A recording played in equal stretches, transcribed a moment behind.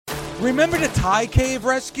Remember the Thai cave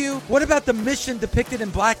rescue? What about the mission depicted in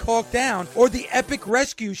Black Hawk Down or the epic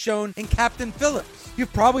rescue shown in Captain Phillips?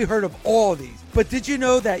 You've probably heard of all of these, but did you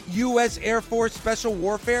know that U.S. Air Force Special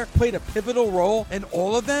Warfare played a pivotal role in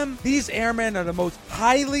all of them? These airmen are the most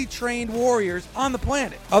highly trained warriors on the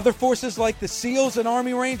planet. Other forces like the SEALs and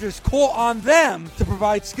Army Rangers call on them to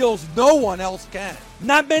provide skills no one else can.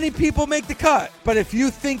 Not many people make the cut, but if you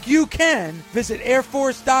think you can, visit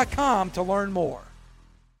airforce.com to learn more.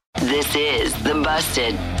 This is the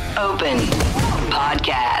Busted Open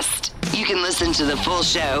Podcast. You can listen to the full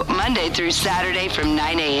show Monday through Saturday from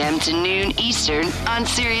 9 a.m. to noon Eastern on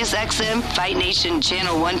SiriusXM Fight Nation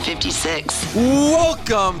Channel 156.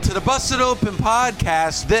 Welcome to the Busted Open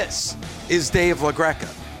Podcast. This is Dave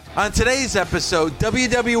LaGreca. On today's episode,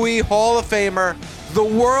 WWE Hall of Famer, the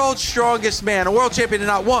world's strongest man, a world champion in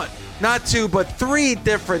not one, not two, but three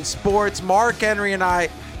different sports. Mark Henry and I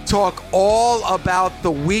talk all about the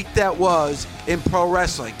week that was in pro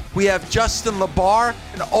wrestling. We have Justin LaBar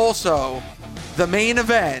and also the main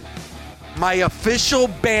event, my official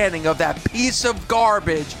banning of that piece of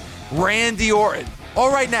garbage, Randy Orton.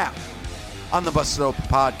 All right now on the Busted Open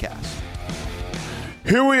Podcast.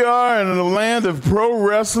 Here we are in the land of pro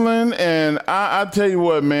wrestling, and I tell you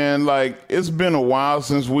what, man, like, it's been a while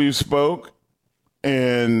since we spoke,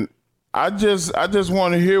 and I just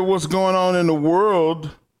want to hear what's going on in the world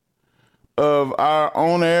of our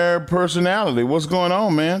on-air personality. What's going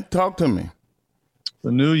on, man? Talk to me.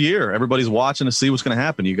 The new year, everybody's watching to see what's going to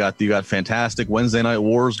happen. You got fantastic Wednesday night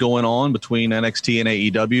wars going on between NXT and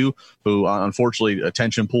AEW, who unfortunately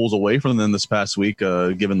attention pulls away from them this past week,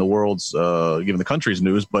 given the country's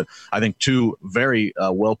news. But I think two very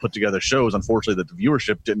well put together shows. Unfortunately, that the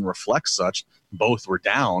viewership didn't reflect such. Both were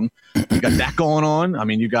down. You got that going on. I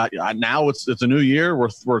mean, you got now it's a new year.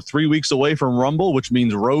 We're 3 weeks away from Rumble, which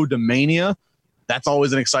means Road to Mania. That's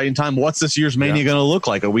always an exciting time. What's this year's Mania going to look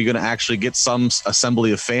like? Are we going to actually get some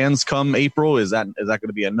assembly of fans come April? Is that going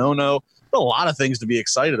to be a no-no? There's a lot of things to be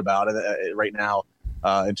excited about right now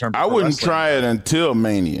in terms of I wouldn't wrestling. try it until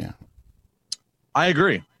Mania. I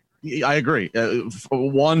agree.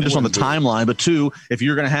 One, just on the timeline, but two, if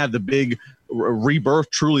you're going to have the big rebirth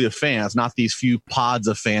truly of fans, not these few pods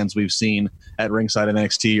of fans we've seen at ringside at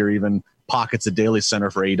NXT or even pockets at Daily Center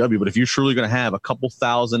for AEW, but if you're truly going to have a couple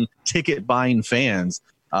thousand ticket buying fans,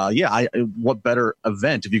 what better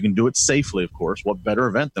event, if you can do it safely, of course, what better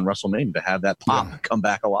event than WrestleMania to have that pop come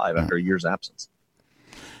back alive after a year's absence?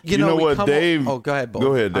 You know what, Dave? Oh, go ahead, Bull.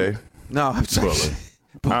 Go ahead, Dave. No, I'm sorry.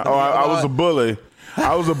 I was a bully.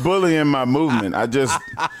 I was a bully in my movement. I just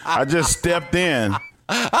stepped in.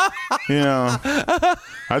 I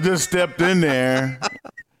just stepped in there.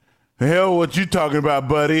 The hell, what you talking about,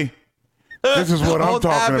 buddy? This is what I'm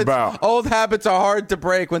talking about. Old habits are hard to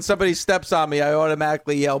break. When somebody steps on me, I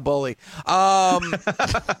automatically yell bully. But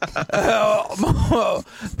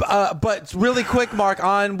really quick, Mark,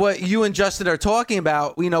 on what you and Justin are talking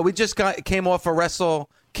about, we just came off of Wrestle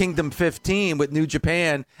Kingdom 15 with New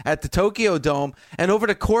Japan at the Tokyo Dome. And over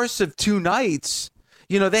the course of 2 nights,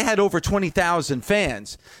 they had over 20,000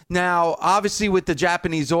 fans. Now, obviously, with the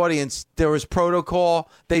Japanese audience, there was protocol.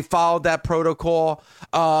 They followed that protocol.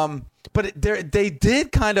 But they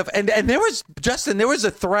did kind of, and there was, Justin, there was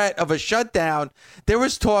a threat of a shutdown. There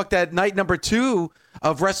was talk that night number 2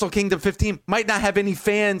 of Wrestle Kingdom 15 might not have any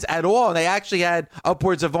fans at all. And they actually had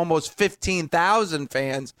upwards of almost 15,000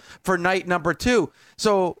 fans for night number 2.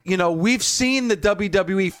 So, we've seen the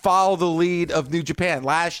WWE follow the lead of New Japan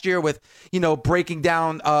last year with, breaking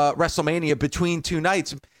down WrestleMania between 2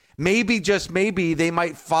 nights. Maybe, just maybe, they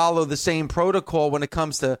might follow the same protocol when it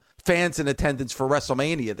comes to fans in attendance for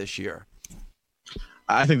WrestleMania this year.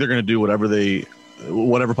 I think they're going to do whatever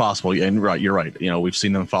possible. And you're right. We've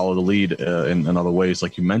seen them follow the lead in other ways,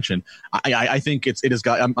 like you mentioned. I think it has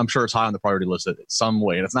got. I'm sure it's high on the priority list in some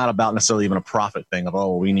way, and it's not about necessarily even a profit thing of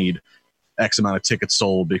we need X amount of tickets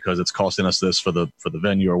sold because it's costing us this for the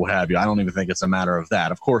venue or what have you. I don't even think it's a matter of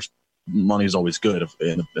that. Of course, money is always good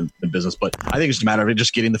in business, but I think it's just a matter of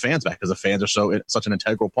just getting the fans back because the fans are such an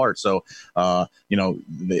integral part. So,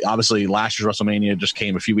 obviously last year's WrestleMania just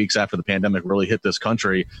came a few weeks after the pandemic really hit this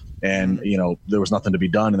country, and there was nothing to be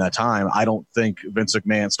done in that time. I don't think Vince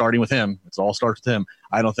McMahon, starting with him, it all starts with him.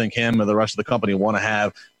 I don't think him or the rest of the company want to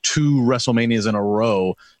have 2 WrestleManias in a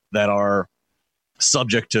row that are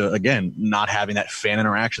subject to, again, not having that fan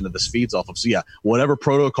interaction that this feeds off of. So whatever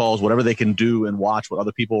protocols, whatever they can do and watch what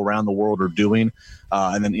other people around the world are doing.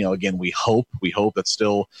 And then, again, we hope that's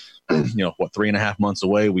still, 3.5 months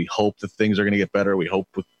away. We hope that things are going to get better. We hope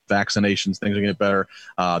with vaccinations, things are going to get better,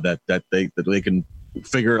 that they can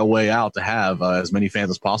figure a way out to have as many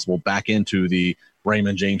fans as possible back into the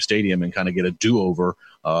Raymond James Stadium and kind of get a do-over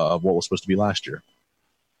of what was supposed to be last year.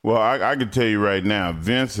 Well, I can tell you right now,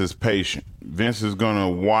 Vince is patient. Vince is going to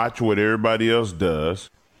watch what everybody else does,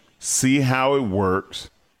 see how it works,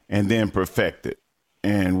 and then perfect it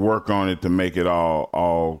and work on it to make it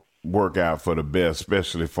all work out for the best,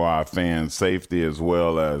 especially for our fans' safety, as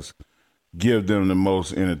well as give them the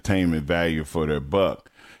most entertainment value for their buck.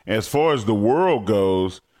 As far as the world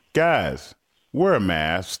goes, guys, wear a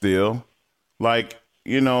mask still. Like,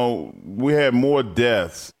 we had more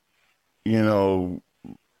deaths,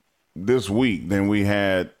 this week than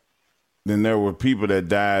there were people that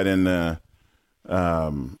died in the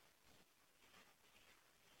 9/11.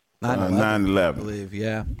 I believe,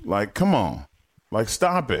 yeah. Like, come on. Like,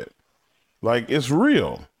 stop it. Like, it's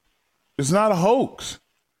real. It's not a hoax.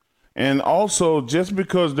 And also, just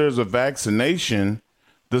because there's a vaccination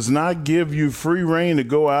does not give you free reign to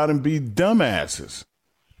go out and be dumbasses.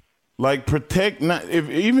 Like,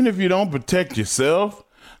 even if you don't protect yourself,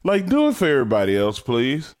 like, do it for everybody else,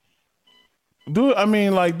 please. Do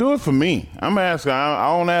it for me. I'm asking.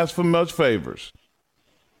 I don't ask for much favors.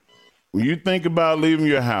 When you think about leaving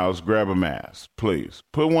your house, grab a mask, please.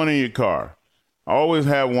 Put one in your car. Always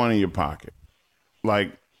have one in your pocket.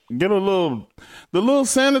 Like, get the little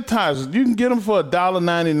sanitizers. You can get them for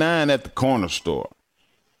 $1.99 at the corner store.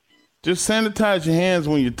 Just sanitize your hands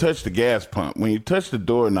when you touch the gas pump, when you touch the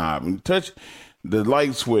doorknob, when you touch the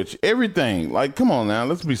light switch, everything. Like, come on now,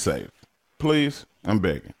 let's be safe. Please, I'm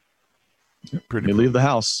begging. You leave the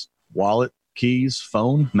house, wallet, keys,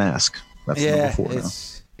 phone, mask. That's number 4 now.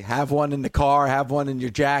 Have one in the car, have one in your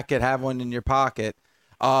jacket, have one in your pocket,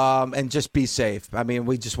 and just be safe. I mean,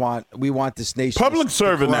 we want this nation public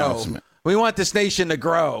service grow. Announcement. We want this nation to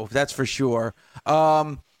grow. That's for sure.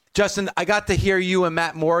 Justin, I got to hear you and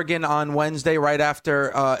Matt Morgan on Wednesday right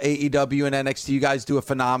after AEW and NXT. You guys do a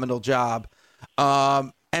phenomenal job.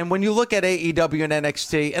 And when you look at AEW and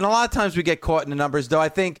NXT, and a lot of times we get caught in the numbers, though I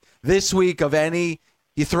think this week of any,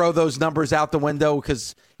 you throw those numbers out the window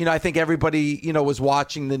because, I think everybody, was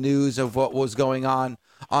watching the news of what was going on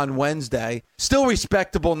Wednesday. Still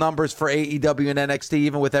respectable numbers for AEW and NXT,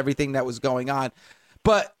 even with everything that was going on.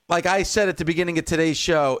 But like I said at the beginning of today's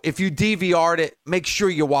show, if you DVR'd it, make sure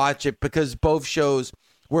you watch it because both shows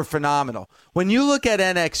were phenomenal. When you look at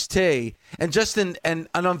NXT, and Justin, and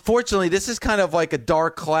unfortunately, this is kind of like a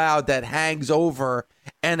dark cloud that hangs over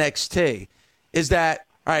NXT, is that,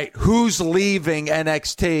 all right, who's leaving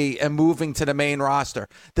NXT and moving to the main roster?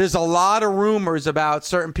 There's a lot of rumors about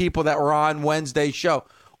certain people that were on Wednesday's show.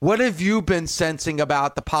 What have you been sensing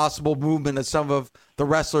about the possible movement of some of the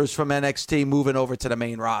wrestlers from NXT moving over to the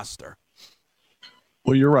main roster?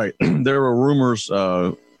 Well, you're right. There were rumors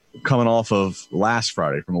coming off of last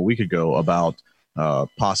Friday from a week ago about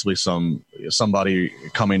possibly somebody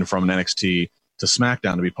coming from NXT to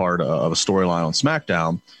SmackDown to be part of a storyline on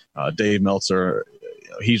SmackDown. Dave Meltzer,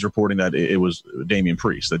 he's reporting that it was Damian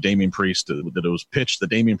Priest. That it was pitched that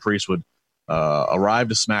Damian Priest would arrive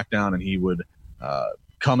to SmackDown and he would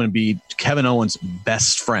come and be Kevin Owens'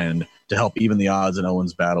 best friend to help even the odds in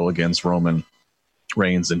Owens' battle against Roman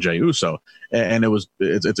Reigns and Jey Uso. And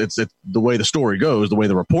it's the way the story goes, the way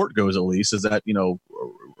the report goes at least, is that,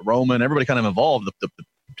 Roman, everybody kind of involved, the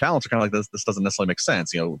talents are kind of like this doesn't necessarily make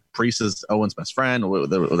sense. Priest is Owens' best friend.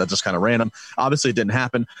 That's just kind of random. Obviously it didn't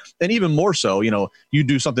happen. And even more so, you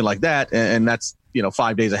do something like that and that's,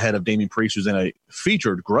 5 days ahead of Damian Priest, who's in a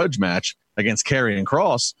featured grudge match against Karrion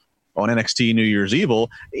Kross on NXT New Year's Evil.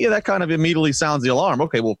 Yeah, that kind of immediately sounds the alarm.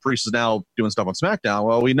 Okay, well, Priest is now doing stuff on SmackDown.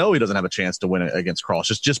 Well, we know he doesn't have a chance to win against Kross.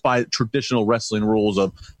 Just by traditional wrestling rules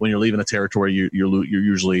of when you're leaving a territory, you're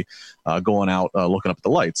usually going out looking up at the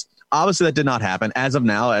lights. Obviously, that did not happen. As of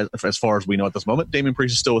now, as far as we know at this moment, Damian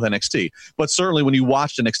Priest is still with NXT. But certainly when you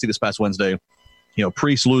watched NXT this past Wednesday,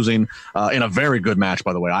 Priest losing in a very good match,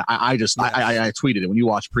 by the way. I tweeted it. When you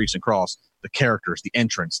watch Priest and Kross, the characters, the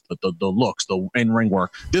entrance, the looks, the in-ring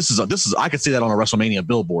work. This is I could see that on a WrestleMania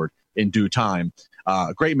billboard in due time.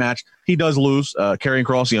 Great match. He does lose. Karrion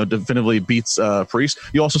Kross, definitively beats Priest.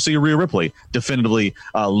 You also see Rhea Ripley definitively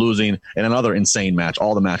losing in another insane match.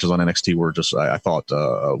 All the matches on NXT were just, I thought,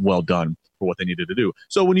 well done for what they needed to do.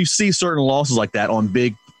 So when you see certain losses like that on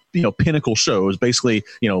big, pinnacle shows, basically,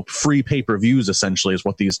 free pay-per-views essentially is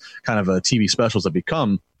what these kind of TV specials have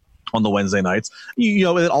become on the Wednesday nights,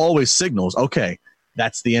 it always signals, okay,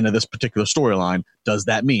 that's the end of this particular storyline. Does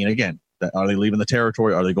that mean, again, that are they leaving the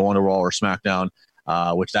territory? Are they going to Raw or SmackDown?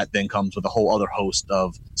 which that then comes with a whole other host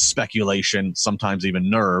of speculation, sometimes even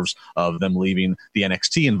nerves of them leaving the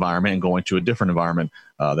NXT environment and going to a different environment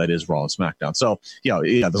that is Raw and SmackDown. So,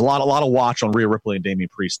 there's a lot of watch on Rhea Ripley and Damian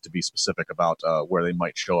Priest to be specific about where they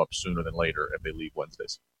might show up sooner than later if they leave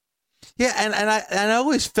Wednesdays. Yeah, and I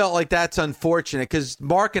always felt like that's unfortunate because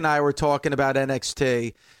Mark and I were talking about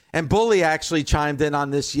NXT, and Bully actually chimed in on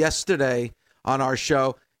this yesterday on our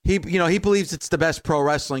show. He believes it's the best pro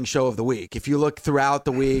wrestling show of the week. If you look throughout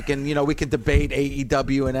the week, and we can debate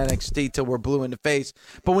AEW and NXT till we're blue in the face,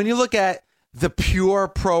 but when you look at the pure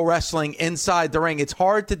pro wrestling inside the ring, it's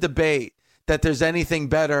hard to debate that there's anything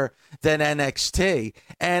better than NXT.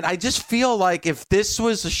 And I just feel like if this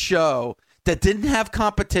was a show that didn't have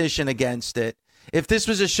competition against it, if this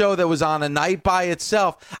was a show that was on a night by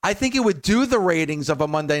itself, I think it would do the ratings of a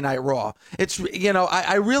Monday Night Raw. It's,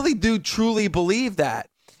 I really do truly believe that.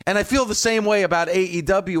 And I feel the same way about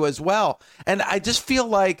AEW as well. And I just feel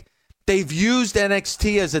like they've used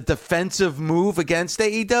NXT as a defensive move against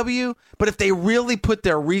AEW. But if they really put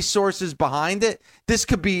their resources behind it, this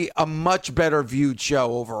could be a much better viewed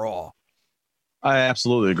show overall. I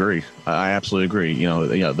absolutely agree.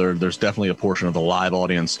 There's definitely a portion of the live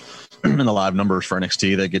audience and the live numbers for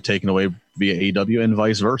NXT that get taken away via AEW and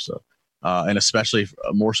vice versa. And especially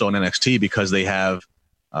more so in NXT because they have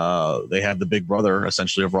the big brother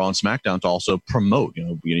essentially of Raw and SmackDown to also promote.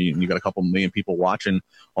 You got a couple million people watching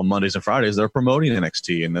on Mondays and Fridays. They're promoting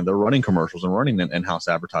NXT and then they're running commercials and running in-house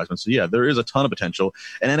advertisements. So yeah, there is a ton of potential,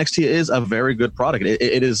 and NXT is a very good product.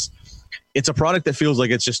 It's a product that feels like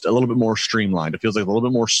it's just a little bit more streamlined. It feels like a little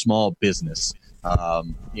bit more small business.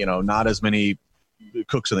 Not as many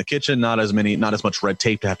cooks in the kitchen, not as much red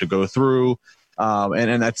tape to have to go through.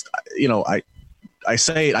 And that's, I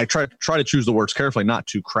try to choose the words carefully, not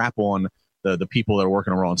to crap on the people that are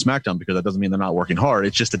working on Raw and SmackDown, because that doesn't mean they're not working hard.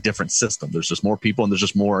 It's just a different system. There's just more people and there's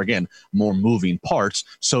just more moving parts.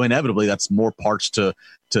 So inevitably that's more parts to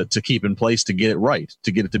keep in place to get it right,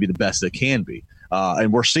 to get it to be the best it can be.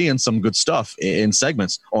 And we're seeing some good stuff in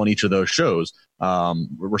segments on each of those shows,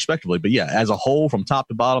 respectively. But yeah, as a whole, from top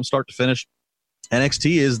to bottom, start to finish,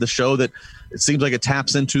 NXT is the show that it seems like it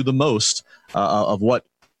taps into the most of what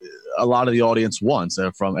a lot of the audience wants,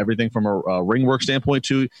 from everything from a ring work standpoint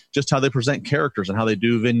to just how they present characters and how they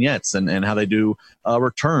do vignettes and how they do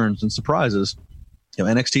returns and surprises.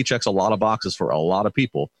 NXT checks a lot of boxes for a lot of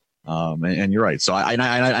people. And you're right. So I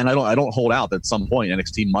don't hold out that at some point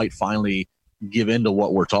NXT might finally give into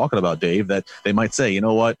what we're talking about, Dave, that they might say, you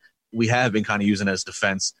know what, we have been kind of using it as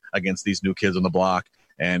defense against these new kids on the block.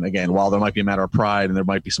 And again, while there might be a matter of pride and there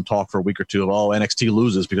might be some talk for a week or two of, NXT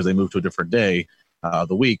loses because they moved to a different day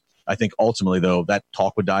the week, I think ultimately, though, that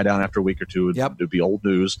talk would die down after a week or two. It would be old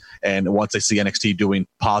news. And once they see NXT doing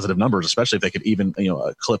positive numbers, especially if they could even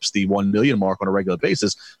eclipse the 1 million mark on a regular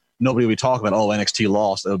basis, nobody would be talking about, NXT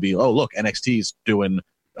lost. It'll be, look, NXT's doing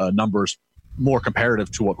numbers more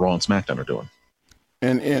comparative to what Raw and SmackDown are doing.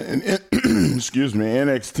 And excuse me,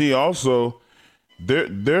 NXT also,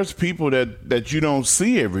 there's people that you don't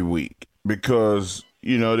see every week because,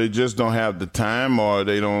 they just don't have the time or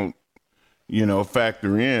they don't,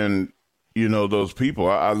 factor in, those people.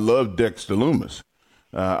 I love Dexter Lumis.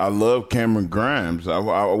 I love Cameron Grimes. I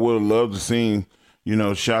would have loved to see,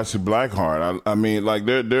 Shotzi Blackheart. I mean, like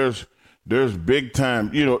there's big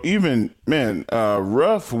time, even, man,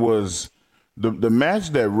 Ruff was the match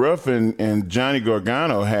that Ruff and Johnny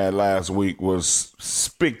Gargano had last week was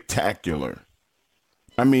spectacular.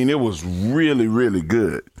 I mean, it was really, really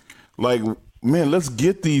good. Like, man, let's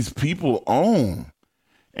get these people on.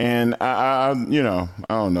 And I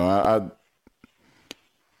don't know.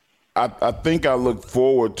 I think I look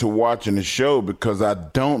forward to watching the show because I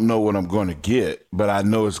don't know what I'm going to get, but I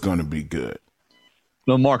know it's going to be good.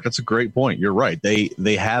 No, Mark, that's a great point. You're right.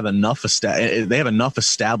 They have enough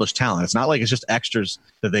established talent. It's not like it's just extras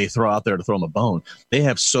that they throw out there to throw them a bone. They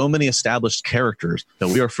have so many established characters that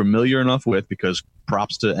we are familiar enough with, because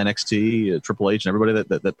props to NXT, Triple H, and everybody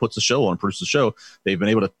that puts the show on, produces the show. They've been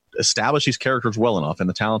able to establish these characters well enough, and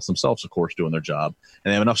the talents themselves, of course, doing their job. And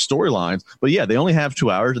they have enough storylines. But yeah, they only have 2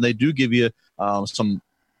 hours, and they do give you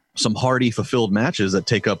some hearty, fulfilled matches that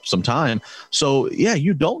take up some time. So yeah,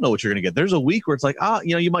 you don't know what you're going to get. There's a week where it's like,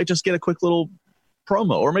 you might just get a quick little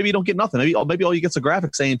promo, or maybe you don't get nothing. Maybe all you get is a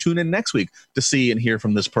graphic saying tune in next week to see and hear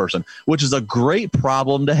from this person, which is a great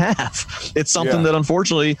problem to have. It's something that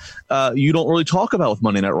unfortunately you don't really talk about with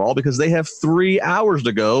Monday Night Raw, because they have 3 hours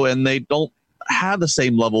to go and they don't have the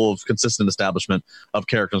same level of consistent establishment of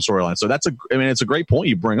character and storyline. So it's a great point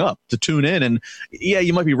you bring up, to tune in. And yeah,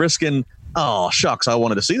 you might be risking, oh shucks, I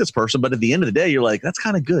wanted to see this person, but at the end of the day, you're like, that's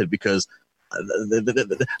kind of good, because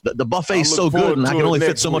the buffet is so good, and I can only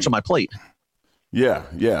fit so much on my plate. Yeah,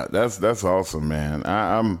 that's awesome, man.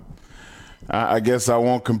 I guess I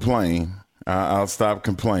won't complain. I'll stop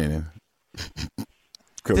complaining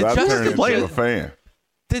because I turned into a fan.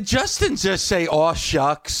 Did Justin just say, "Oh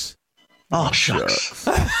shucks"? Oh shucks.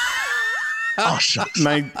 Oh shucks.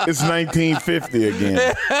 It's 1950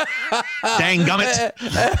 again. Dang gummit.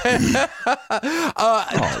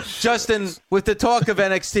 Justin, with the talk of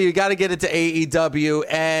NXT, you got to get into AEW,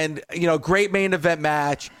 and great main event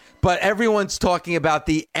match. But everyone's talking about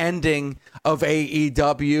the ending of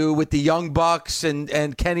AEW with the Young Bucks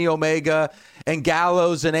and Kenny Omega and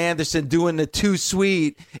Gallows and Anderson doing the too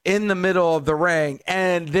sweet in the middle of the ring.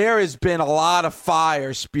 And there has been a lot of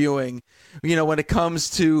fire spewing, when it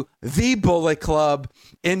comes to the Bullet Club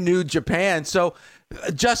in New Japan. So,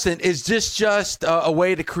 Justin, is this just a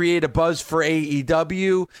way to create a buzz for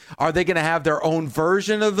AEW? Are they going to have their own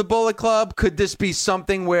version of the Bullet Club? Could this be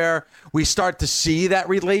something where we start to see that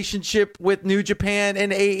relationship with New Japan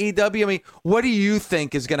and AEW? I mean, what do you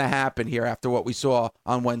think is going to happen here after what we saw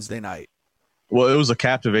on Wednesday night? Well, it was a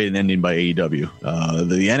captivating ending by AEW.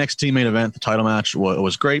 The NXT main event, the title match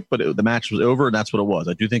was great, but the match was over, and that's what it was.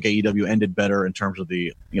 I do think AEW ended better in terms of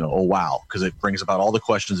the, oh, wow, because it brings about all the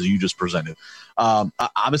questions that you just presented.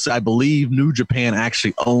 Obviously, I believe New Japan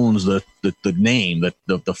actually owns the name,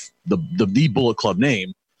 the Bullet Club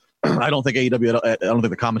name. I don't think AEW, I don't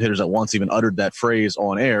think the commentators at once even uttered that phrase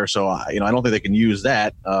on air. So, I don't think they can use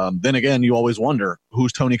that. Then again, you always wonder,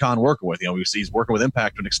 who's Tony Khan working with? We see he's working with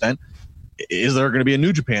Impact to an extent. Is there going to be a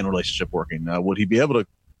New Japan relationship working? Would he be able to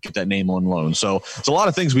get that name on loan? So it's a lot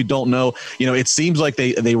of things we don't know. It seems like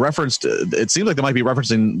they referenced. It seems like they might be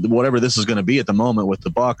referencing whatever this is going to be at the moment with the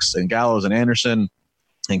Bucks and Gallows and Anderson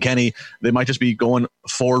and Kenny. They might just be going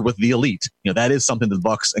forward with the Elite. That is something that the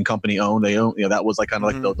Bucks and company own. They own. That was like kind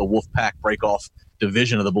of like the Wolfpack breakoff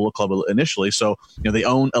division of the Bullet Club initially. So, they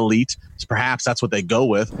own Elite. So perhaps that's what they go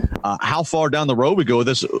with. How far down the road we go with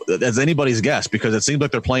this as anybody's guess, because it seems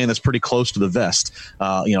like they're playing this pretty close to the vest.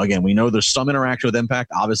 Again, we know there's some interaction with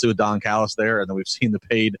Impact, obviously with Don Callis there, and then we've seen the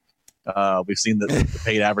paid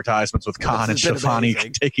advertisements with Khan and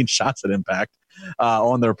Shivani taking shots at Impact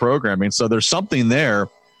on their programming. So there's something there.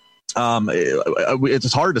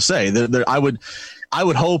 It's hard to say. I would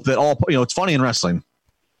hope that all, it's funny in wrestling.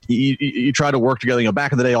 You try to work together.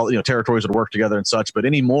 Back in the day, all territories would work together and such. But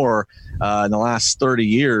anymore, in the last 30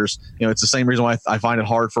 years, it's the same reason why I find it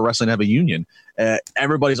hard for wrestling to have a union.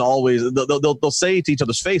 Everybody's always they'll say to each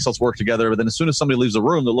other's face, "Let's work together." But then as soon as somebody leaves the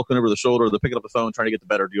room, they're looking over the shoulder, they're picking up the phone, trying to get the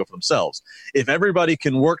better deal for themselves. If everybody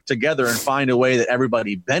can work together and find a way that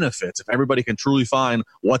everybody benefits, if everybody can truly find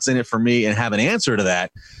what's in it for me and have an answer to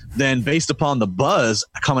that, then based upon the buzz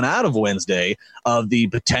coming out of Wednesday of the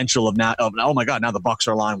potential of oh my God, now the Bucks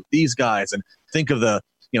are aligned with these guys, and think of the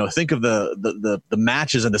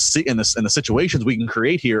matches and the situations we can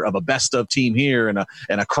create here of a best of team here and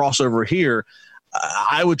a crossover here.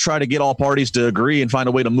 I would try to get all parties to agree and find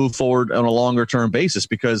a way to move forward on a longer term basis,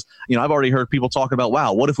 because I've already heard people talking about,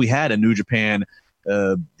 wow, what if we had a New Japan,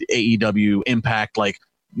 AEW, Impact like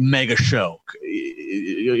mega show,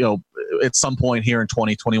 at some point here in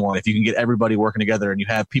 2021, if you can get everybody working together and you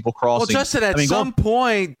have people crossing. Well, Justin, at some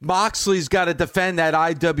point, Moxley's got to defend that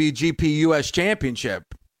IWGP US Championship.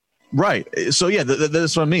 Right. So yeah,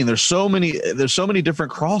 that's what I mean. There's so many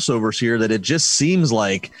different crossovers here that it just seems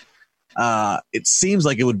like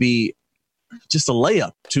it would be just a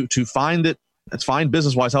layup to find it. Let's find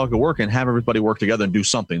business wise how it could work and have everybody work together and do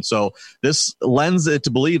something. So this lends it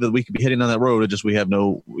to believe that we could be hitting on that road. It just, we have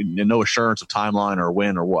no assurance of timeline or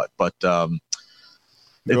when or what, but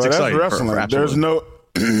it's exciting. Wrestling.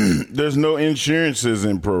 There's no insurances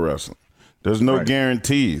in pro wrestling. There's no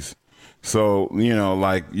guarantees. So,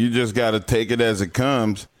 you just got to take it as it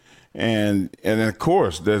comes. And of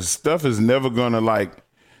course, there's stuff is never going to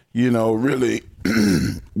really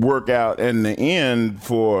work out in the end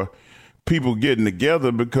for people getting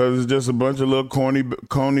together, because it's just a bunch of little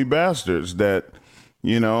corny bastards that,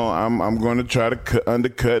 I'm going to try to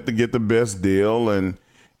undercut to get the best deal, and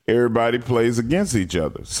everybody plays against each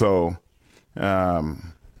other. So,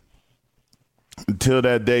 until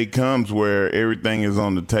that day comes where everything is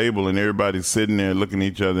on the table and everybody's sitting there looking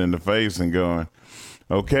each other in the face and going,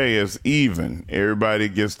 okay, it's even. Everybody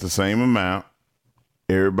gets the same amount.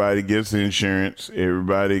 Everybody gets insurance.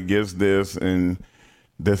 Everybody gets this, and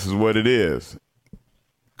this is what it is.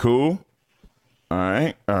 Cool? All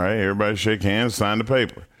right. Everybody shake hands, sign the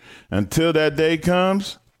paper. Until that day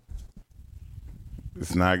comes,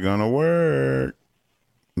 it's not going to work.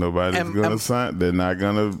 Nobody's going to sign.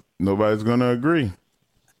 Nobody's going to agree.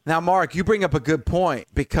 Now, Mark, you bring up a good point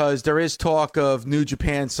because there is talk of New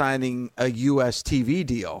Japan signing a U.S. TV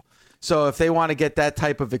deal. So if they want to get that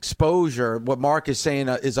type of exposure, what Mark is saying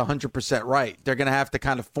is 100% right. They're going to have to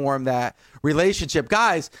kind of form that relationship.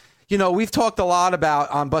 Guys, you know, we've talked a lot about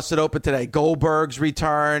on Busted Open today, Goldberg's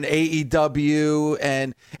return, AEW,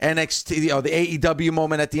 and NXT, you know, the AEW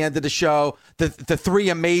moment at the end of the show, the three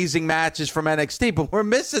amazing matches from NXT. But we're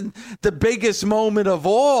missing the biggest moment of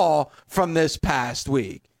all from this past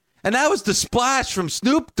week. And that was the splash from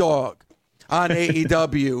Snoop Dogg on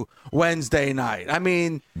AEW Wednesday night. I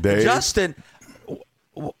mean, Dave. Justin,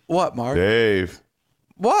 what, Mark? Dave.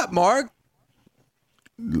 What, Mark?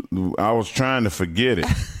 I was trying to forget it.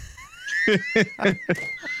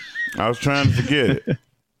 I was trying to forget it.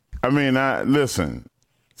 I mean, listen,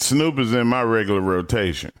 Snoop is in my regular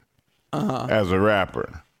rotation as a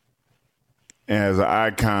rapper, as an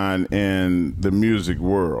icon in the music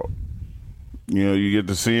world. You know, you get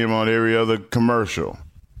to see him on every other commercial.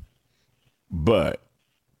 But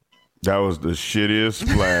that was the shittiest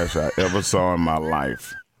splash I ever saw in my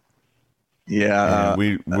life. Yeah.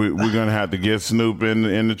 We're going to have to get Snoop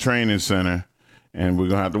in the training center, and we're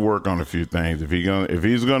going to have to work on a few things. If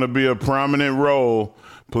he's going to be a prominent role,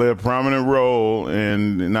 play a prominent role,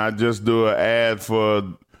 and not just do an ad for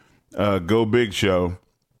Go Big Show,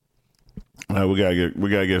 we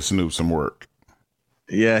gotta get Snoop some work.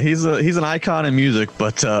 Yeah, he's an icon in music,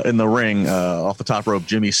 but in the ring, off the top rope,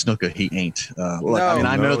 Jimmy Snuka, he ain't.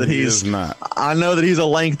 I know that he's not. I know that he's a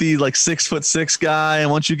lengthy, like 6'6" guy,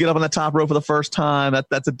 and once you get up on the top rope for the first time,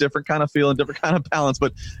 that's a different kind of feeling, different kind of balance.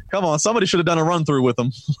 But come on, somebody should have done a run through with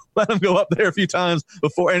him. Let him go up there a few times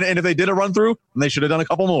before, and if they did a run through, they should have done a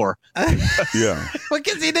couple more. Yeah,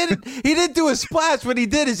 because he didn't do a splash. What he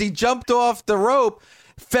did is he jumped off the rope,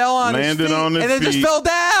 fell on his feet, and then just fell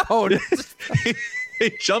down.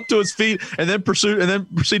 He jumped to his feet and then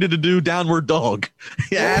proceeded to do downward dog.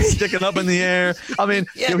 Ass sticking up in the air. I mean,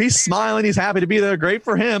 you know, he's smiling. He's happy to be there. Great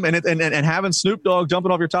for him. And having Snoop Dogg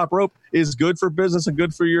jumping off your top rope is good for business and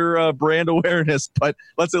good for your brand awareness. But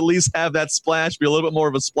let's at least have that splash be a little bit more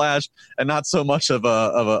of a splash and not so much of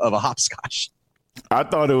a hopscotch. I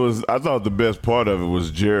thought the best part of it was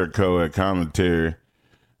Jericho at commentary.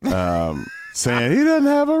 Saying he doesn't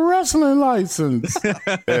have a wrestling license.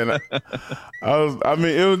 And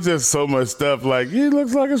it was just so much stuff like he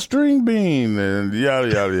looks like a string bean and yada,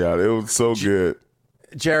 yada, yada. It was so good.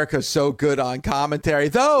 Jericho's so good on commentary,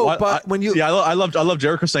 though. I love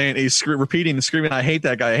Jericho saying he's repeating and screaming, "I hate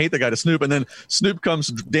that guy! I hate that guy!" to Snoop, and then Snoop comes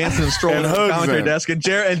dancing and strolling to the commentary desk, and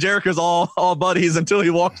Jericho's all buddies until he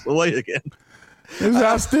walks away again.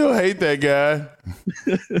 I still hate that guy.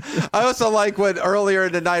 I also like when earlier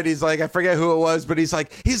in the night he's like, I forget who it was, but he's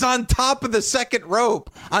like, he's on top of the second rope.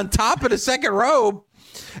 On top of the second rope.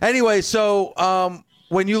 Anyway, so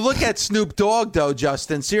when you look at Snoop Dogg, though,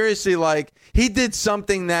 Justin, seriously, like, he did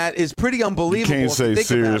something that is pretty unbelievable. You can't say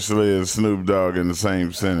seriously and Snoop Dogg in the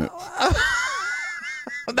same sentence.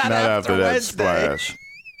 Not after that splash.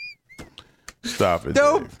 Stop it.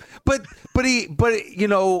 No, Dave. but you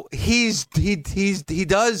know, he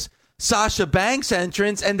does Sasha Banks'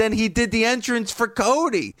 entrance, and then he did the entrance for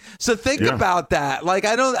Cody. So think about that. Like,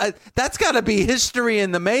 that's got to be history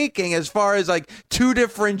in the making as far as like two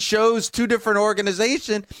different shows, two different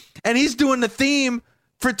organizations, and he's doing the theme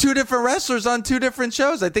for two different wrestlers on two different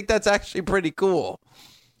shows. I think that's actually pretty cool.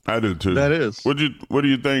 I do too. That is. What do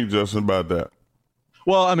you think, Justin, about that?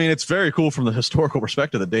 Well, I mean, it's very cool from the historical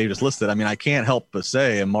perspective that Dave just listed. I mean, I can't help but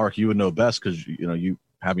say, and Mark, you would know best because, you know, you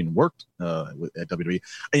having worked at WWE,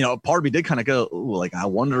 you know, part of me did kind of go, like, I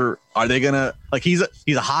wonder, are they going to, like, he's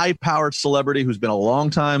a high-powered celebrity who's been a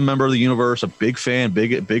long-time member of the universe, a big fan,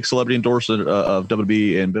 big celebrity endorser of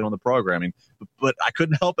WWE and been on the programming. But I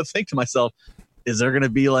couldn't help but think to myself, is there going to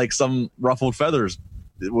be, like, some ruffled feathers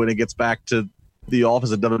when it gets back to the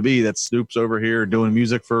office at WWE that Snoop's over here doing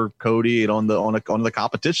music for Cody and on the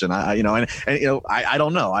competition? I you know, and you know, I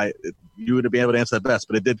don't know. You would be able to answer that best,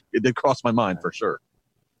 but it did cross my mind for sure.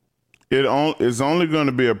 It's only going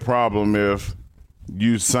to be a problem if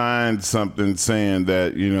you signed something saying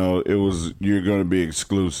that, you know, you're going to be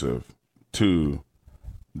exclusive to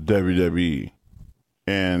WWE,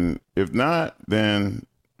 and if not, then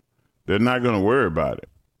they're not going to worry about it.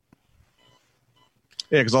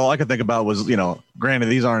 Yeah, because all I could think about was, you know, granted,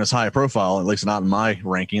 these aren't as high profile, at least not in my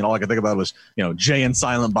ranking. All I could think about was, you know, Jay and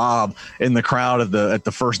Silent Bob in the crowd at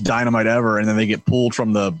the first Dynamite ever, and then they get pulled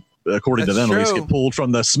from the according to That's them, at least true. get pulled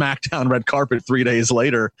from the SmackDown red carpet 3 days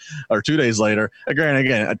later or 2 days later.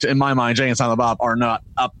 Again, in my mind, Jay and Silent Bob are not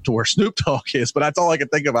up to where Snoop Dogg is, but that's all I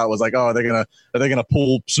could think about was like, oh, are they gonna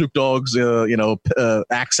pull Snoop Dogg's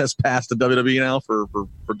access pass to WWE now for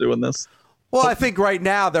doing this? Well, I think right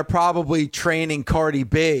now they're probably training Cardi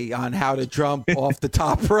B on how to jump off the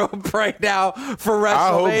top rope right now for WrestleMania. I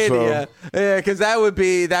hope so. Yeah, because that would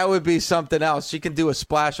be something else. She can do a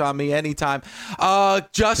splash on me anytime.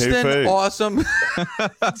 Justin, Kayfabe. awesome.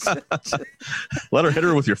 Let her hit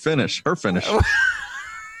her with her finish. What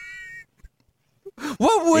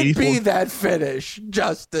would 84. be that finish,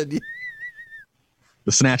 Justin?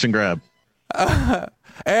 The snatch and grab.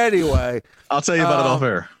 Anyway. I'll tell you about it off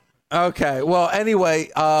air. Okay. Well, anyway,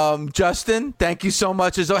 Justin, thank you so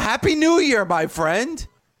much. Happy New Year, my friend.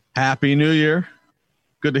 Happy New Year.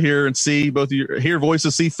 Good to hear and see both of you, hear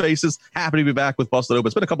voices, see faces. Happy to be back with Busted Open.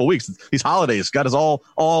 It's been a couple weeks. These holidays got us all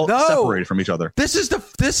separated from each other. This is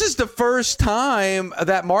the first time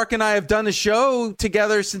that Mark and I have done a show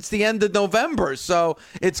together since the end of November. So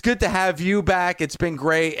it's good to have you back. It's been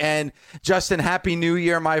great. And Justin, Happy New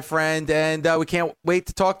Year, my friend. And we can't wait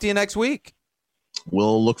to talk to you next week.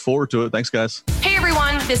 We'll look forward to it. Thanks, guys. Hey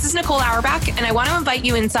everyone, this is Nicole Auerbach, and I want to invite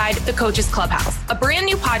you inside the Coaches Clubhouse, a brand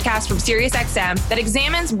new podcast from SiriusXM that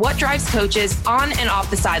examines what drives coaches on and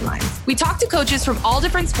off the sidelines. We talk to coaches from all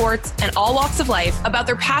different sports and all walks of life about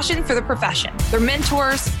their passion for the profession, their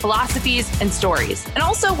mentors, philosophies, and stories, and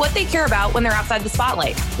also what they care about when they're outside the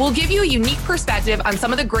spotlight. We'll give you a unique perspective on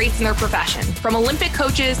some of the greats in their profession, from Olympic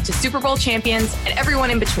coaches to Super Bowl champions and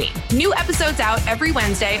everyone in between. New episodes out every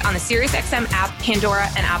Wednesday on the SiriusXM app, Pandora,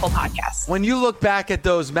 and Apple Podcasts. When you look back at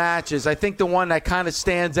those matches, I think the one that kind of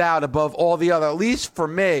stands out above all the other, at least for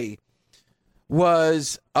me,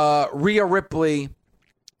 was Rhea Ripley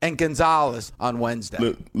and Gonzalez on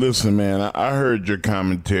Wednesday. Listen, man, I heard your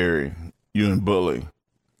commentary, you and Bully,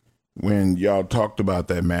 when y'all talked about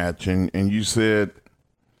that match, and you said,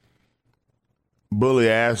 Bully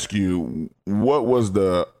asked you, what was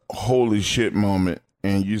the holy shit moment?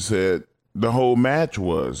 And you said, the whole match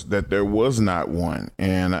was that there was not one.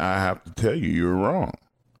 And I have to tell you, you're wrong.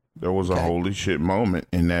 There was a holy shit moment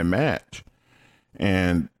in that match.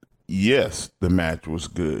 And yes, the match was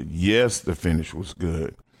good. Yes, the finish was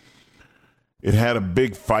good. It had a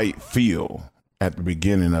big fight feel at the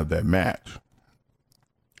beginning of that match.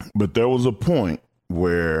 But there was a point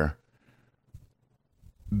where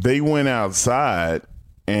they went outside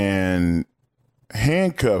and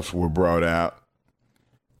handcuffs were brought out,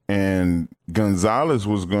 and Gonzalez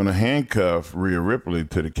was going to handcuff Rhea Ripley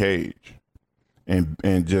to the cage and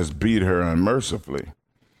just beat her unmercifully.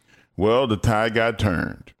 Well, the tide got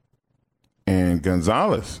turned, and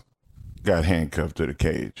Gonzalez got handcuffed to the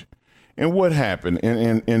cage. And what happened?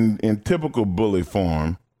 In typical Bully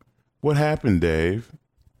form, what happened, Dave?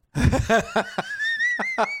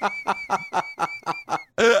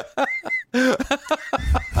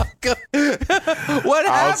 What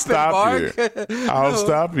happened, Mark? I'll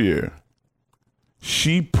stop here.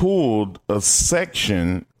 She pulled a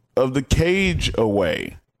section of the cage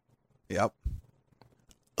away. Yep.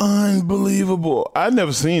 Unbelievable. I'd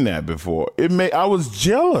never seen that before. I was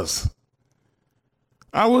jealous.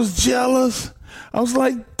 I was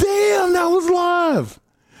like, damn, that was live.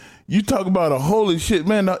 You talk about a holy shit,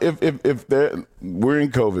 man. If we're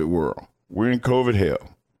in COVID world, we're in COVID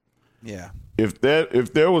hell. Yeah. If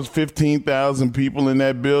there was 15,000 people in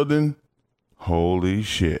that building, holy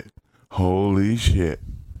shit. It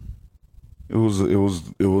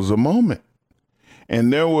was a moment.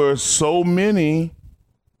 And there were so many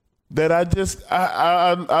that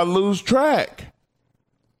I lose track.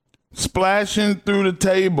 Splashing through the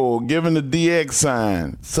table, giving the DX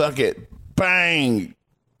sign, suck it, bang.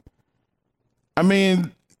 I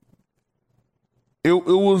mean, it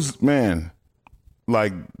was, man,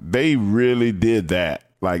 like they really did that.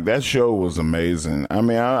 Like that show was amazing. I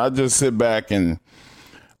mean, I just sit back and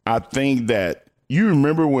I think that you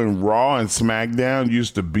remember when Raw and SmackDown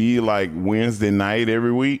used to be like Wednesday night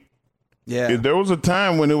every week? Yeah. There was a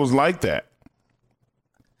time when it was like that.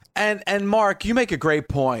 And Mark, you make a great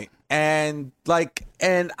point. And I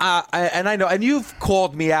know, and you've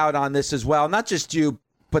called me out on this as well, not just you,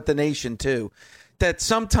 but the nation too, that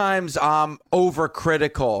sometimes I'm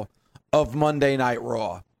overcritical of Monday Night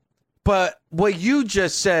Raw. But what you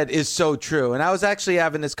just said is so true. And I was actually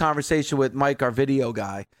having this conversation with Mike, our video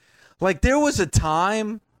guy. Like there was a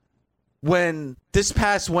time when this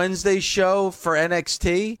past Wednesday show for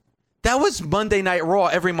NXT, that was Monday Night Raw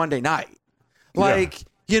every Monday night. Like,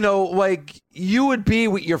 like you would be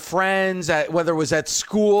with your friends at whether it was at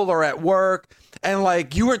school or at work, and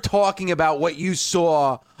like you were talking about what you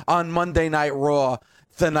saw on Monday Night Raw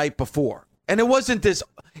the night before. And it wasn't this,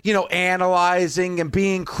 analyzing and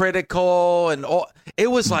being critical and all. It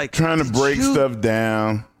was like trying to break stuff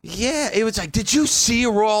down. Yeah, it was like, did you see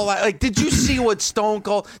Raw? Like, did you see what Stone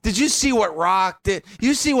Cold? Did you see what Rock did?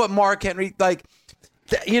 You see what Mark Henry? Like,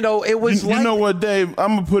 it was. You know what, Dave?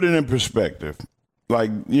 I'm gonna put it in perspective. Like,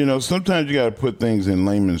 sometimes you got to put things in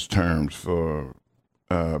layman's terms for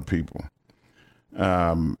people.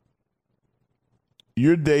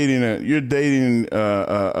 You're dating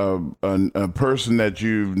a person that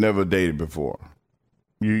you've never dated before.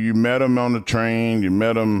 You met him on the train. You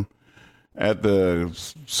met him at the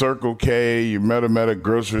Circle K. You met him at a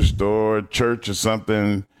grocery store, church, or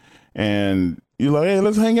something, and you're like, "Hey,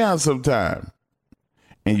 let's hang out sometime."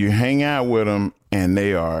 And you hang out with them, and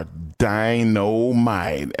they are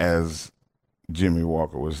dynamite, as Jimmy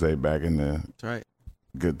Walker would say back in the That's right.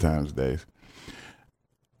 Good Times days.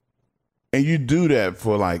 And you do that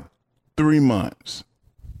for like 3 months,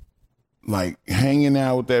 like hanging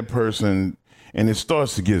out with that person, and it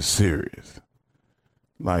starts to get serious.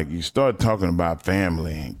 Like you start talking about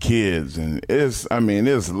family and kids, and it's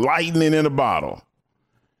lightning in a bottle.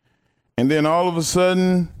 And then all of a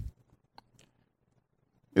sudden,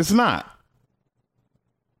 it's not.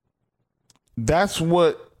 That's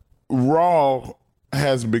what Raw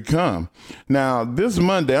has become. Now, this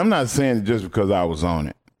Monday, I'm not saying it just because I was on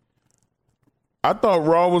it. I thought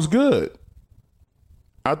Raw was good.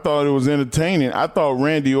 I thought it was entertaining. I thought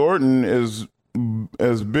Randy Orton is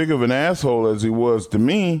as big of an asshole as he was to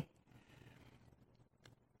me.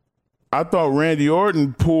 I thought Randy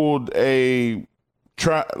Orton pulled I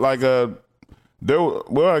guess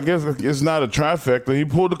it's not a trifecta. He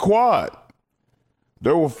pulled a quad.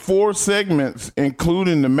 There were 4 segments,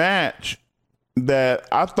 including the match, that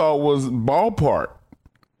I thought was ballpark.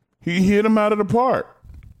 He hit him out of the park.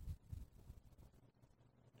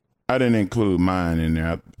 I didn't include mine in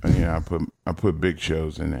there. I put Big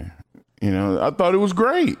Show's in there. I thought it was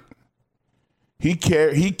great. He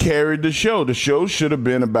carried the show. The show should have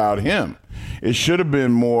been about him. It should have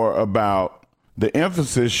been more about, the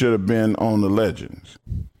emphasis should have been on the legends.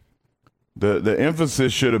 The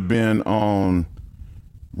emphasis should have been on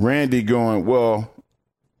Randy going, well,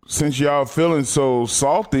 since y'all feeling so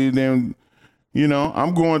salty, then,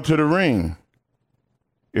 I'm going to the ring.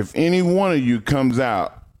 If any one of you comes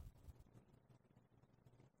out,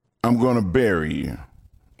 I'm going to bury you.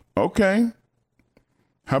 Okay.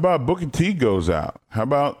 How about Booker T goes out? How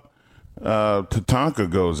about Tatanka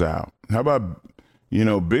goes out? How about,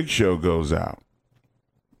 Big Show goes out?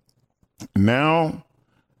 Now,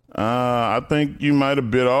 I think you might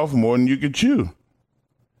have bit off more than you could chew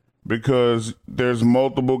because there's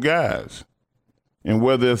multiple guys. And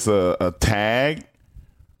whether it's a tag,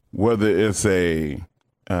 whether it's a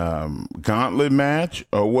gauntlet match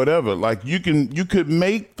or whatever, like you could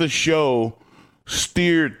make the show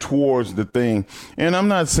steered towards the thing. And I'm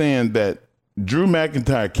not saying that Drew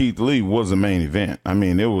McIntyre, Keith Lee was a main event. I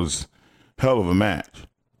mean, it was hell of a match.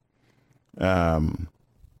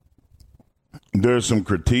 There's some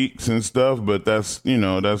critiques and stuff, but that's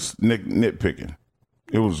nitpicking.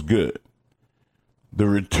 It was good. The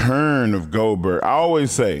return of Goldberg. I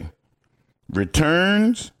always say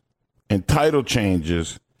returns and title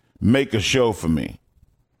changes make a show for me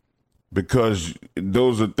because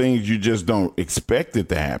those are things you just don't expect it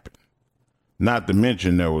to happen. Not to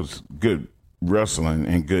mention there was good wrestling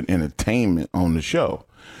and good entertainment on the show.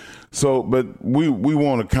 So, but we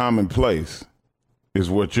want a commonplace, is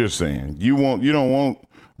what you're saying. You don't want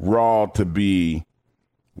Raw to be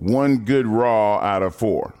one good Raw out of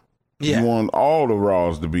 4. Yeah. You want all the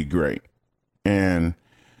Raws to be great. And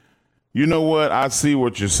you know what? I see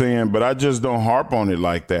what you're saying, but I just don't harp on it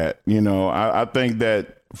like that. I think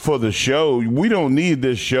that for the show, we don't need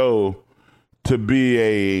this show to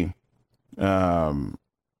be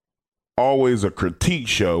always a critique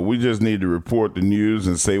show. We just need to report the news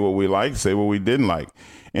and say what we like, say what we didn't like.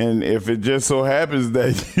 And if it just so happens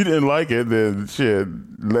that you didn't like it, then shit,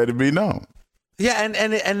 let it be known. Yeah,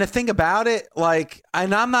 and the thing about it, like,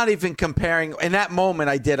 and I'm not even comparing. In that moment,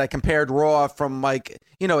 I compared Raw from a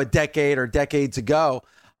decade or decades ago.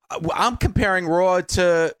 I'm comparing Raw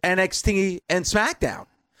to NXT and SmackDown.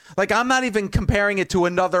 Like, I'm not even comparing it to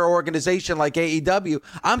another organization like AEW.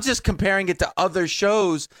 I'm just comparing it to other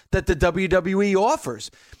shows that the WWE offers.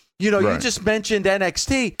 Right. You just mentioned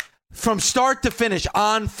NXT. From start to finish,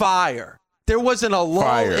 on fire. There wasn't a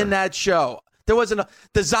lull in that show. There wasn't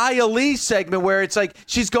the Xia Li segment where it's like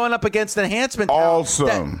she's going up against enhancement.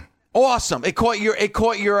 Awesome. Awesome. It caught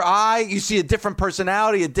your eye. You see a different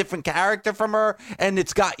personality, a different character from her, and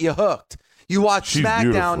it's got you hooked. You watch She's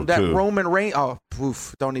SmackDown, that too. Roman Reigns. Oh,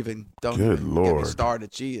 poof! Don't even Good get me Lord.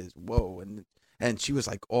 started. She is whoa, and she was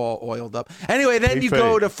like all oiled up. Anyway, then Hey, you Faye.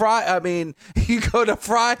 go to you go to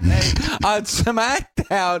Friday on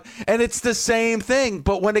SmackDown, and it's the same thing.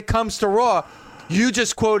 But when it comes to Raw, you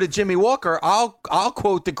just quoted Jimmy Walker. I'll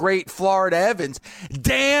quote the great Florida Evans.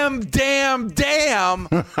 Damn.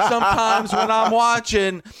 Sometimes when I'm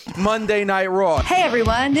watching Monday Night Raw. Hey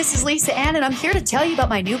everyone, this is Lisa Ann, and I'm here to tell you about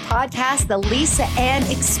my new podcast, The Lisa Ann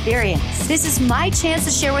Experience. This is my chance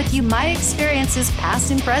to share with you my experiences,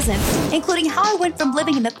 past and present, including how I went from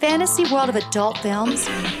living in the fantasy world of adult films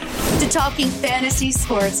to talking fantasy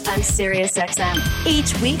sports on SiriusXM.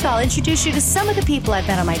 Each week, I'll introduce you to some of the people I've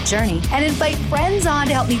met on my journey and invite friends on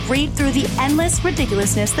to help me read through the endless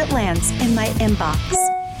ridiculousness that lands in my inbox.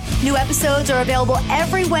 New episodes are available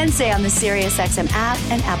every Wednesday on the SiriusXM app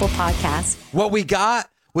and Apple Podcasts. What we got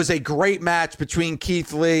was a great match between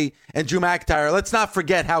Keith Lee and Drew McIntyre. Let's not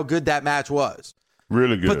forget how good that match was.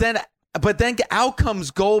 Really good. But then out comes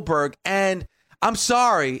Goldberg, and I'm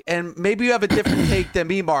sorry, and maybe you have a different take than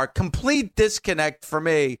me, Mark. Complete disconnect for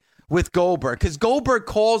me with Goldberg, because Goldberg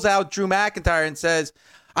calls out Drew McIntyre and says,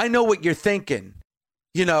 "I know what you're thinking.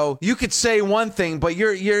 You know, you could say one thing, but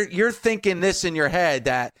you're thinking this in your head,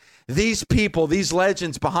 that these people, these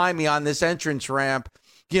legends behind me on this entrance ramp,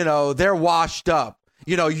 you know, they're washed up.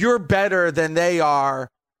 You know, you're better than they are,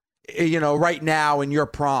 you know, right now in your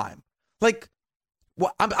prime." Like,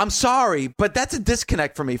 well, I'm sorry, but that's a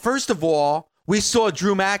disconnect for me. First of all, we saw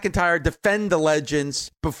Drew McIntyre defend the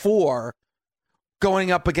legends before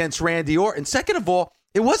going up against Randy Orton. Second of all,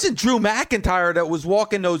 it wasn't Drew McIntyre that was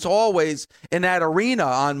walking those hallways in that arena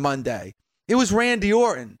on Monday. It was Randy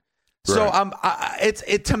Orton. Right.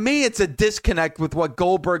 So to me, it's a disconnect with what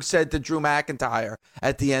Goldberg said to Drew McIntyre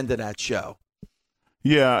at the end of that show.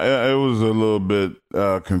 Yeah, it was a little bit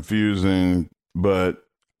confusing, but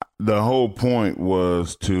the whole point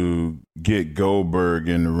was to get Goldberg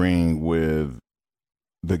in the ring with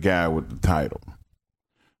the guy with the title.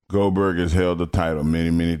 Goldberg has held the title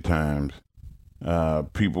many, many times.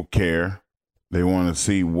 People care. They want to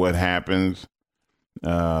see what happens.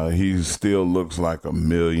 He still looks like $1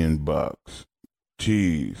 million.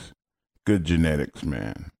 Jeez, good genetics,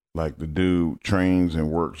 man. Like, the dude trains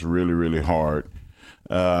and works really, really hard.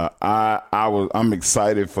 I'm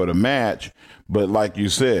excited for the match, but like you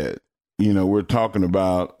said, you know, we're talking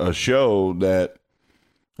about a show that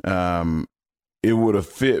it would have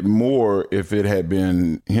fit more if it had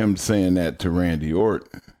been him saying that to Randy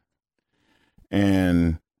Orton.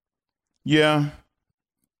 And yeah,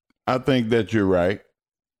 I think that you're right,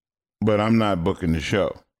 but I'm not booking the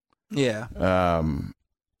show. Yeah.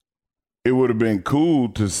 It would have been cool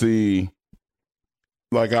to see,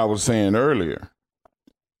 like I was saying earlier,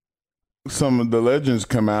 some of the legends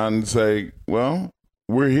come out and say, well,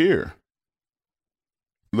 we're here.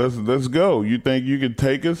 Let's go. You think you could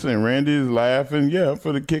take us? And Randy's laughing. Yeah,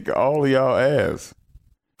 for the kick all of y'all ass.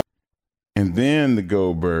 And then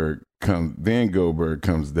Goldberg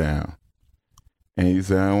comes down. And he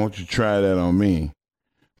said, I want you to try that on me,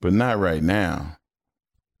 but not right now.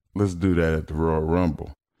 Let's do that at the Royal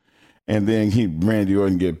Rumble. And then Randy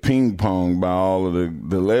Orton get ping-ponged by all of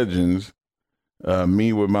the legends.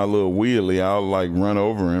 Me with my little wheelie, I'll like run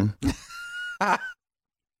over him.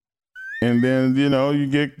 And then, you know, you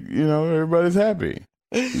get, you know, everybody's happy.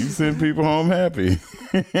 You send people home happy.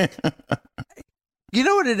 You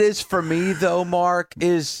know what it is for me, though, Mark,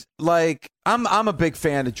 is like I'm a big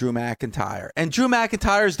fan of Drew McIntyre, and Drew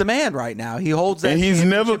McIntyre is the man right now. He holds that, and he's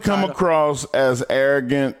never championship come title. across as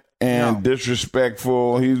arrogant and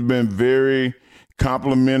disrespectful. He's been very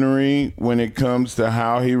complimentary when it comes to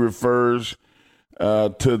how he refers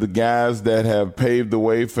to the guys that have paved the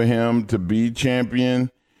way for him to be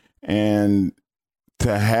champion and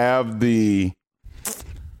to have the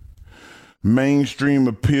mainstream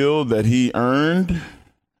appeal that he earned.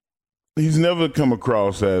 He's never come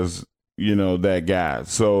across as, you know, that guy.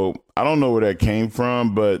 So I don't know where that came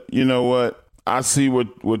from, but you know what? I see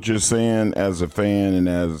what you're saying as a fan and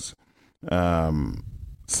as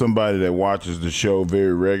somebody that watches the show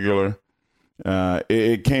very regular.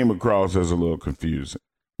 It came across as a little confusing.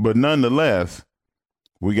 But nonetheless,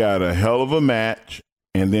 we got a hell of a match,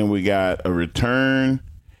 and then we got a return,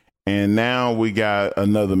 and now we got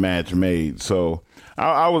another match made. So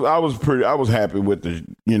I was happy with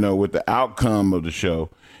the outcome of the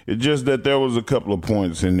show. It's just that there was a couple of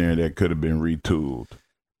points in there that could have been retooled.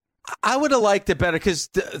 I would have liked it better because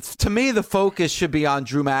to me the focus should be on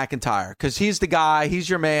Drew McIntyre because he's the guy, he's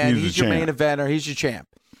your man, he's your main eventer, he's your champ.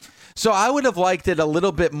 So I would have liked it a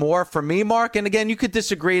little bit more for me, Mark. And again, you could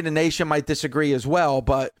disagree, and the nation might disagree as well,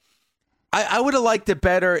 but I would have liked it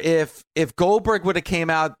better if Goldberg would have came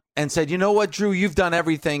out and said, you know what, Drew, you've done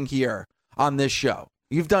everything here on this show.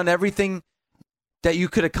 You've done everything that you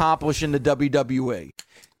could accomplish in the WWE.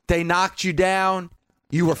 They knocked you down.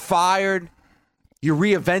 You were fired. You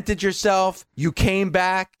reinvented yourself. You came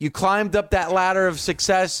back. You climbed up that ladder of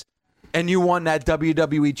success, and you won that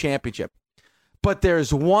WWE championship. But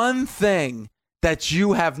there's one thing that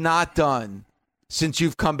you have not done since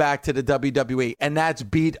you've come back to the WWE, and that's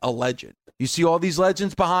beat a legend. You see all these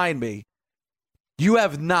legends behind me. You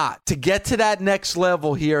have not. To get to that next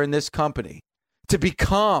level here in this company, to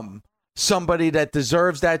become somebody that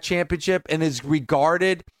deserves that championship and is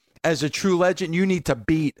regarded as a true legend, you need to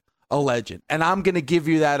beat a legend. And I'm going to give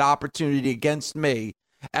you that opportunity against me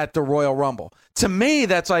at the Royal Rumble. To me,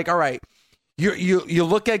 that's like, all right, you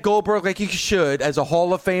look at Goldberg like you should as a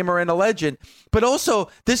Hall of Famer and a legend, but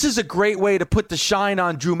also this is a great way to put the shine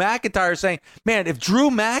on Drew McIntyre, saying, man, if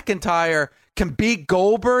Drew McIntyre can beat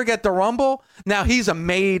Goldberg at the Rumble, now he's a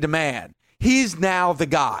made man. He's now the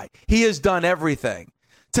guy. He has done everything.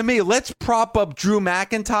 To me, let's prop up Drew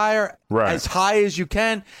McIntyre as high as you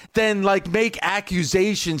can, then like make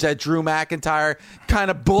accusations at Drew McIntyre, kind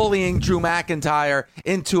of bullying Drew McIntyre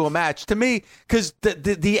into a match. To me, because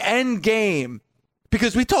the end game,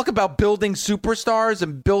 because we talk about building superstars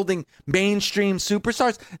and building mainstream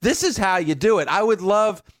superstars, this is how you do it. I would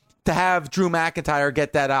love to have Drew McIntyre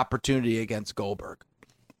get that opportunity against Goldberg.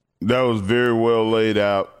 That was very well laid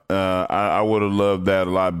out. I would have loved that a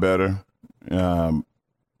lot better.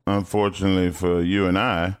 Unfortunately for you and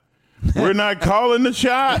I, we're not calling the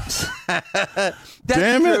shots.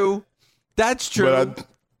 Damn true. That's true.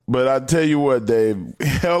 But I tell you what, Dave,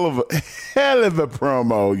 hell of a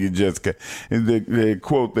promo you just got. They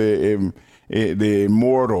quote the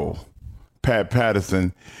immortal Pat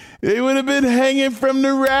Patterson. They would have been hanging from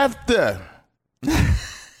the rafter.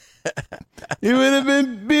 It would have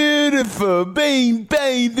been beautiful. Bang,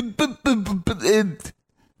 bang,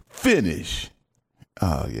 finish.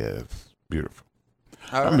 Oh, yeah, it's beautiful.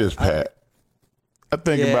 I miss Pat. I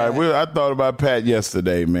think about it. I thought about Pat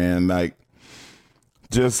yesterday, man. Like,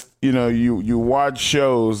 just, you watch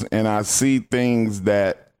shows and I see things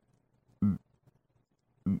that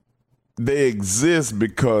they exist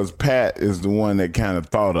because Pat is the one that kind of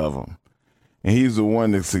thought of them. And he's the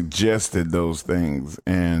one that suggested those things.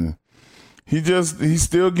 And he's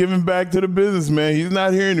still giving back to the business, man. He's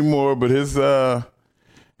not here anymore, but his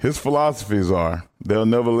philosophies are. They'll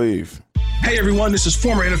never leave. Hey everyone, this is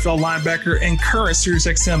former NFL linebacker and current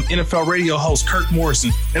SiriusXM NFL radio host Kirk Morrison,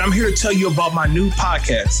 and I'm here to tell you about my new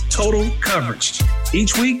podcast, Total Coverage.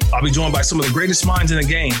 Each week, I'll be joined by some of the greatest minds in the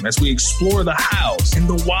game as we explore the hows and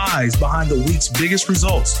the whys behind the week's biggest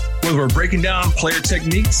results. Whether we're breaking down player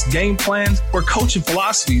techniques, game plans, or coaching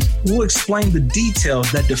philosophies, we'll explain the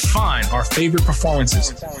details that define our favorite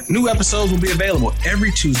performances. New episodes will be available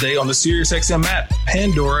every Tuesday on the SiriusXM app,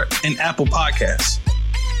 Pandora, and Apple Podcasts.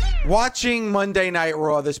 Watching Monday Night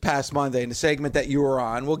Raw this past Monday, in the segment that you were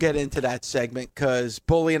on, we'll get into that segment because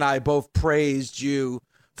Bully and I both praised you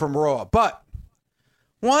from Raw. But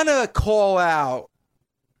want to call out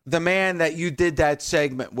the man that you did that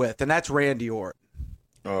segment with, and that's Randy Orton.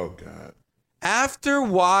 Oh, God. After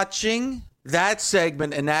watching that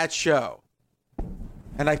segment and that show,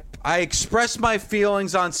 and I expressed my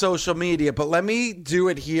feelings on social media, but let me do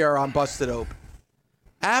it here on Busted Open.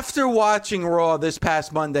 After watching Raw this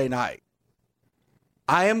past Monday night,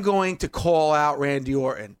 I am going to call out Randy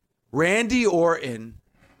Orton. Randy Orton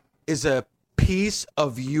is a piece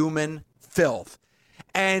of human filth,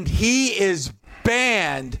 and he is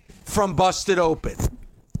banned from Busted Open.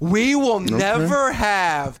 We will never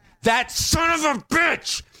have that son of a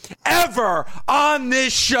bitch ever on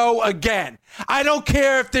this show again. I don't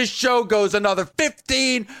care if this show goes another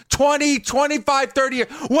 15, 20, 25, 30 years.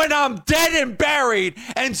 When I'm dead and buried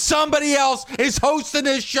and somebody else is hosting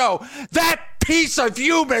this show, that piece of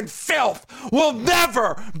human filth will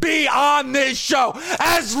never be on this show.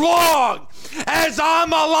 As long as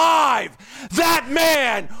I'm alive, that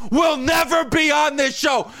man will never be on this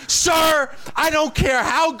show. Sir, I don't care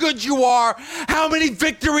how good you are, how many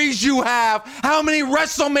victories you have, how many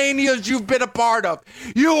WrestleManias you've been a part of.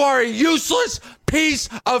 You are a useless piece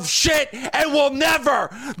of shit and will never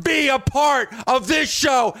be a part of this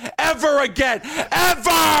show ever again.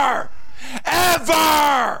 Ever!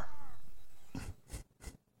 Ever!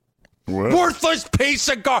 What? Worthless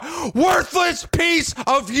piece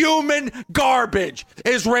of human garbage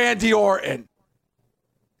is Randy Orton.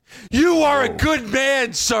 You are a good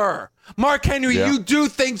man, sir. Mark Henry, Yeah. you do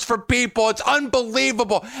things for people. It's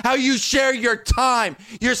unbelievable how you share your time,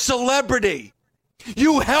 your celebrity.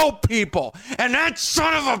 You help people. And that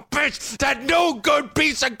son of a bitch, that no good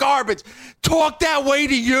piece of garbage, talk that way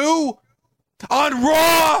to you on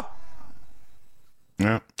Raw.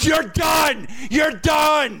 Yeah. You're done. You're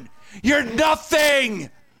done. You're nothing.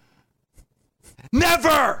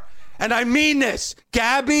 Never. And I mean this.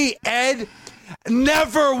 Gabby, Ed,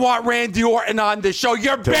 never want Randy Orton on the show.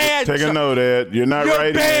 You're banned. Take a note, Ed. You're not You're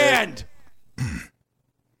writing banned.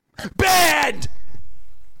 Banned.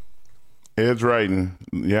 Ed's writing.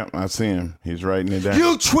 Yep, I see him. He's writing it down.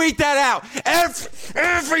 You tweet that out.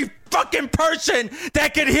 Every fucking person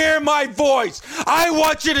that can hear my voice, I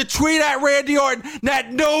want you to tweet at Randy Orton,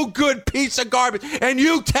 that no good piece of garbage, and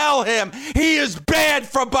you tell him he is banned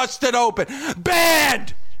from Busted Open.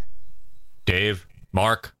 Banned. Dave,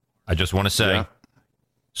 Mark, I just want to say, Yeah.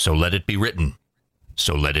 so let it be written,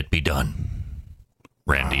 so let it be done.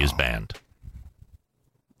 Randy is banned.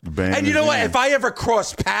 Banned And you know what? again. If I ever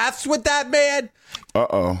cross paths with that man,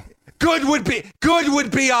 Uh-oh. good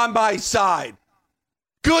would be on my side.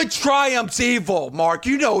 Good triumphs evil, Mark.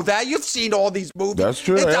 You know that. You've seen all these movies. That's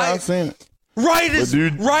true. Yeah, I've seen it. Right as But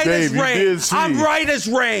dude, right Dave, as you rain. did see- I'm right as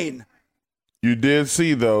rain. You did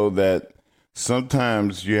see though that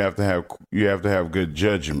sometimes you have to have good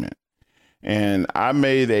judgment. And I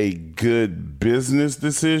made a good business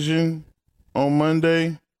decision on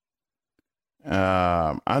Monday.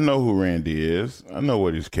 I know who Randy is. I know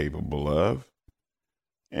what he's capable of.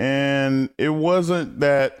 And it wasn't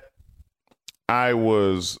that I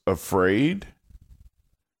was afraid,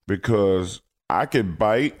 because I could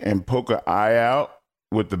bite and poke an eye out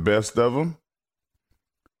with the best of them.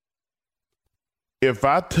 If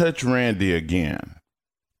I touch Randy again,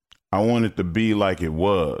 I want it to be like it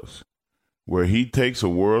was, where he takes a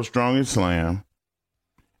World's Strongest Slam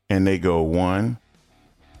and they go 1,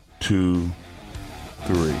 2,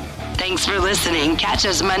 3. Thanks for listening. Catch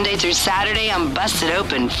us Monday through Saturday on Busted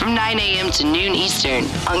Open from 9 a.m. to noon Eastern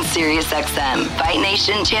on SiriusXM, Fight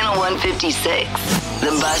Nation Channel 156. The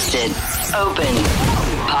Busted Open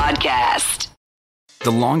Podcast. The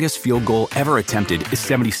longest field goal ever attempted is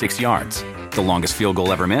 76 yards. The longest field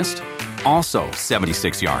goal ever missed? Also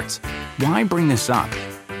 76 yards. Why bring this up?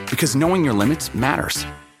 Because knowing your limits matters,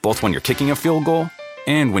 both when you're kicking a field goal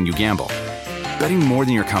and when you gamble. Betting more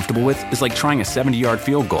than you're comfortable with is like trying a 70-yard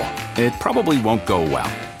field goal. It probably won't go well.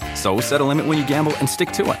 So set a limit when you gamble and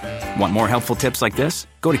stick to it. Want more helpful tips like this?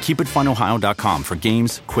 Go to keepitfunohio.com for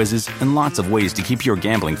games, quizzes, and lots of ways to keep your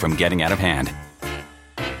gambling from getting out of hand.